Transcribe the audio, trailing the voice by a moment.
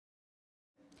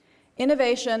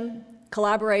Innovation,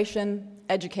 collaboration,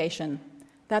 education.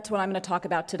 That's what I'm going to talk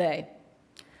about today.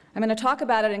 I'm going to talk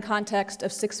about it in context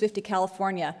of 650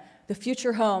 California, the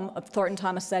future home of Thornton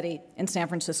Tomasetti in San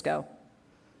Francisco.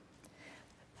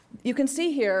 You can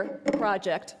see here the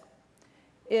project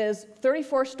is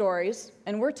 34 stories,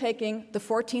 and we're taking the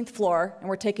 14th floor, and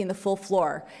we're taking the full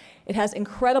floor. It has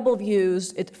incredible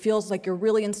views. It feels like you're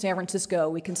really in San Francisco.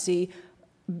 We can see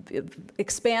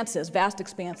expanses, vast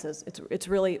expanses. It's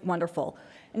really wonderful.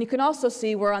 And you can also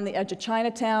see we're on the edge of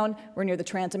Chinatown. We're near the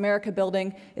Transamerica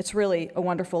building. It's really a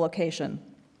wonderful location.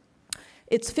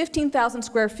 It's 15,000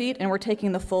 square feet, and we're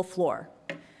taking the full floor.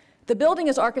 The building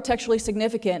is architecturally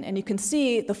significant, and you can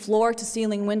see the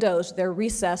floor-to-ceiling windows. They're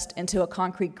recessed into a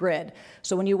concrete grid.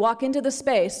 So when you walk into the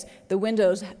space, the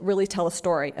windows really tell a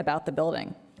story about the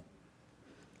building.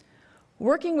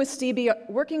 Working with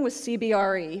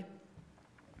CBRE,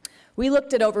 we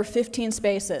looked at over 15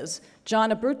 spaces.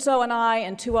 John Abruzzo and I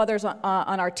and two others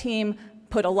on our team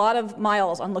put a lot of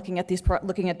miles on looking at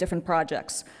different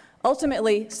projects.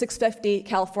 Ultimately, 650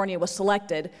 California was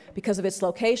selected because of its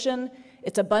location,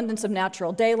 its abundance of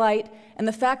natural daylight, and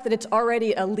the fact that it's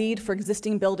already a LEED for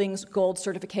existing buildings gold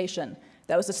certification.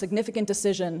 That was a significant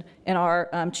decision in our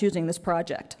choosing this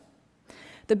project.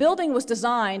 The building was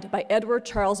designed by Edward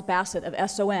Charles Bassett of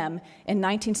SOM in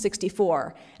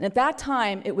 1964, and at that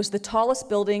time it was the tallest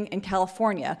building in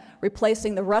California,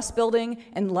 replacing the Russ Building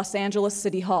and Los Angeles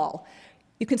City Hall.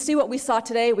 You can see what we saw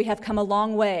today. We have come a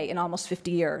long way in almost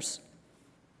 50 years.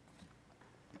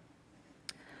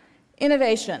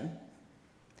 Innovation.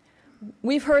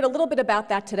 We've heard a little bit about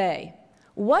that today.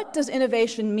 What does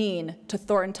innovation mean to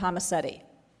Thornton Tomasetti?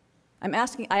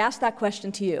 I asked that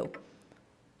question to you.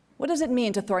 What does it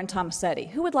mean to Thornton Tomasetti?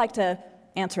 Who would like to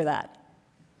answer that?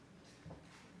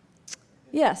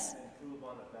 Yes?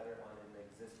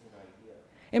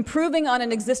 Improving on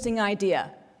an existing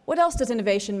idea. What else does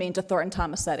innovation mean to Thornton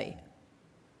Tomasetti?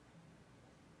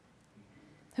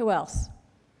 Who else?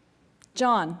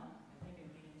 John? I think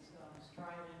it means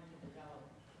striving to develop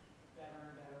better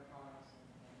and better products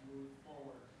and move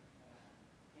forward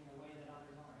in a way that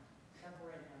others aren't,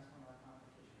 separating us from our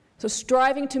competition. So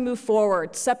striving to move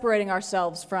forward, separating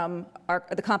ourselves from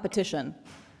the competition.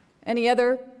 Any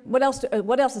other? What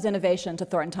else is innovation to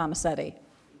Thornton Tomasetti?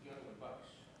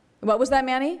 What was that,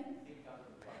 Manny?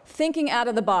 Thinking out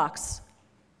of the box.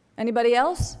 Anybody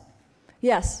else?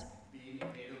 Yes? Being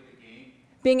ahead of the game.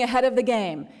 Being ahead of the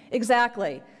game,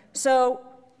 exactly. So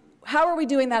how are we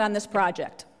doing that on this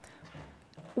project?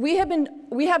 We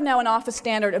have now an office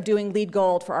standard of doing LEED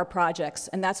Gold for our projects,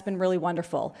 and that's been really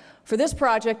wonderful. For this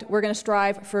project, we're going to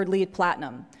strive for LEED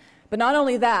Platinum. But not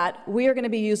only that, we are going to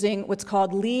be using what's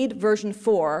called LEED version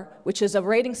 4, which is a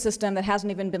rating system that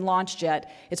hasn't even been launched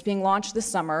yet. It's being launched this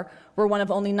summer. We're one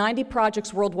of only 90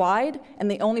 projects worldwide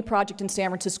and the only project in San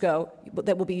Francisco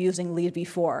that will be using LEED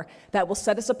v4. That will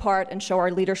set us apart and show our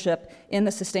leadership in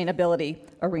the sustainability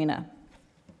arena.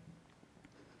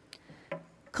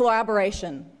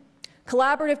 Collaboration.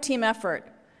 Collaborative team effort.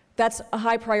 That's a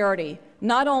high priority,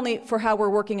 not only for how we're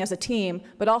working as a team,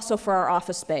 but also for our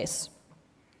office space.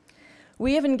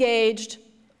 We have engaged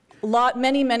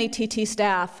many TT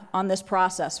staff on this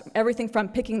process, everything from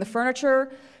picking the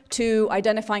furniture to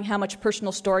identifying how much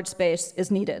personal storage space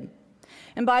is needed.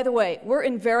 And by the way, we're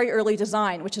in very early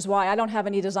design, which is why I don't have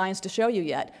any designs to show you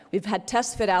yet. We've had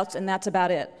test fit-outs, and that's about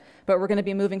it. But we're going to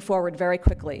be moving forward very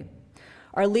quickly.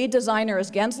 Our lead designer is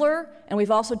Gensler, and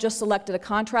we've also just selected a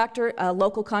contractor, a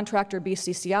local contractor,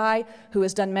 BCCI, who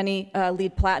has done many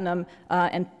LEED Platinum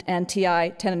and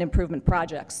TI tenant improvement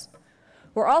projects.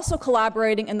 We're also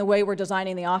collaborating in the way we're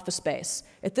designing the office space.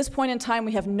 At this point in time,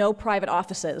 we have no private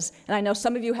offices, and I know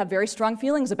some of you have very strong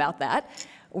feelings about that.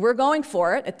 We're going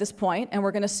for it at this point, and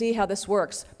we're going to see how this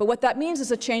works. But what that means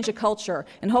is a change of culture,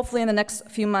 and hopefully in the next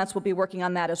few months we'll be working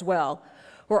on that as well.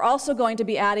 We're also going to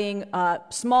be adding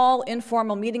small,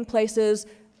 informal meeting places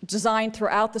designed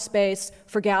throughout the space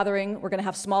for gathering. We're going to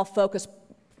have small, focused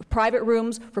private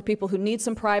rooms for people who need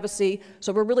some privacy.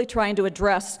 So we're really trying to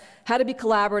address how to be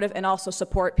collaborative and also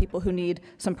support people who need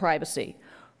some privacy.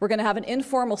 We're going to have an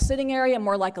informal sitting area,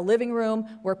 more like a living room,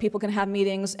 where people can have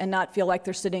meetings and not feel like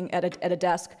they're sitting at a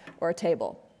desk or a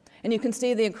table. And you can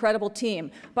see the incredible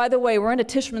team. By the way, we're in a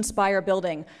Tishman Speyer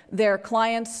building. They're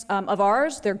clients of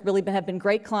ours. They really have been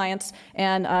great clients,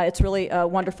 and it's really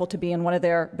wonderful to be in one of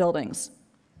their buildings.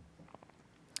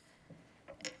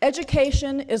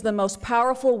 Education is the most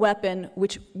powerful weapon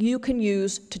which you can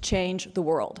use to change the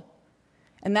world.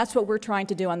 And that's what we're trying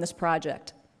to do on this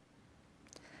project.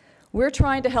 We're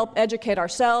trying to help educate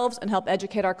ourselves and help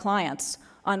educate our clients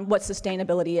on what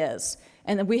sustainability is.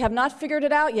 And we have not figured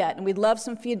it out yet, and we'd love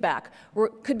some feedback.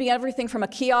 Could be everything from a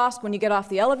kiosk when you get off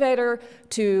the elevator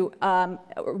to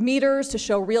meters to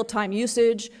show real-time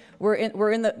usage.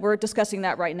 We're discussing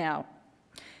that right now.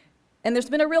 And there's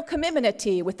been a real commitment at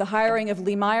T with the hiring of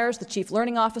Lee Myers, the Chief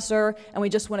Learning Officer, and we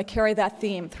just want to carry that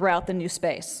theme throughout the new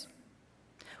space.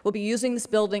 We'll be using this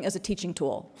building as a teaching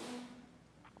tool.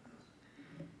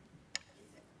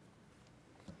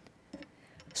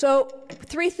 So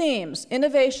 3 themes: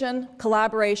 innovation,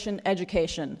 collaboration,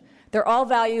 education. They're all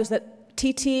values that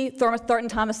TT, Thornton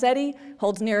Tomasetti,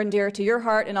 holds near and dear to your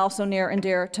heart and also near and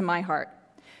dear to my heart.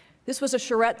 This was a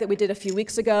charrette that we did a few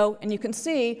weeks ago, and you can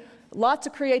see lots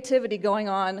of creativity going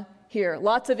on here,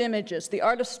 lots of images. The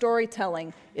art of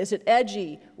storytelling. Is it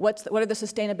edgy? What are the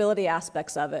sustainability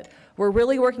aspects of it? We're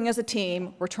really working as a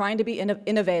team. We're trying to be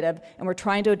innovative, and we're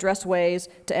trying to address ways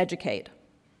to educate.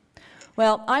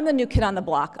 Well, I'm the new kid on the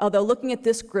block, although looking at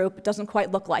this group, it doesn't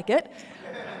quite look like it.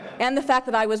 And the fact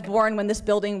that I was born when this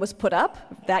building was put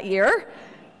up that year.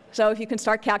 So if you can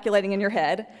start calculating in your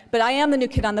head. But I am the new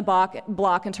kid on the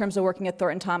block in terms of working at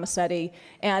Thornton Tomasetti,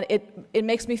 and it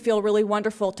makes me feel really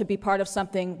wonderful to be part of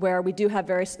something where we do have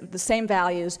the same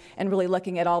values and really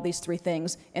looking at all these 3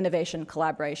 things: innovation,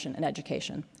 collaboration, and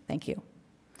education. Thank you.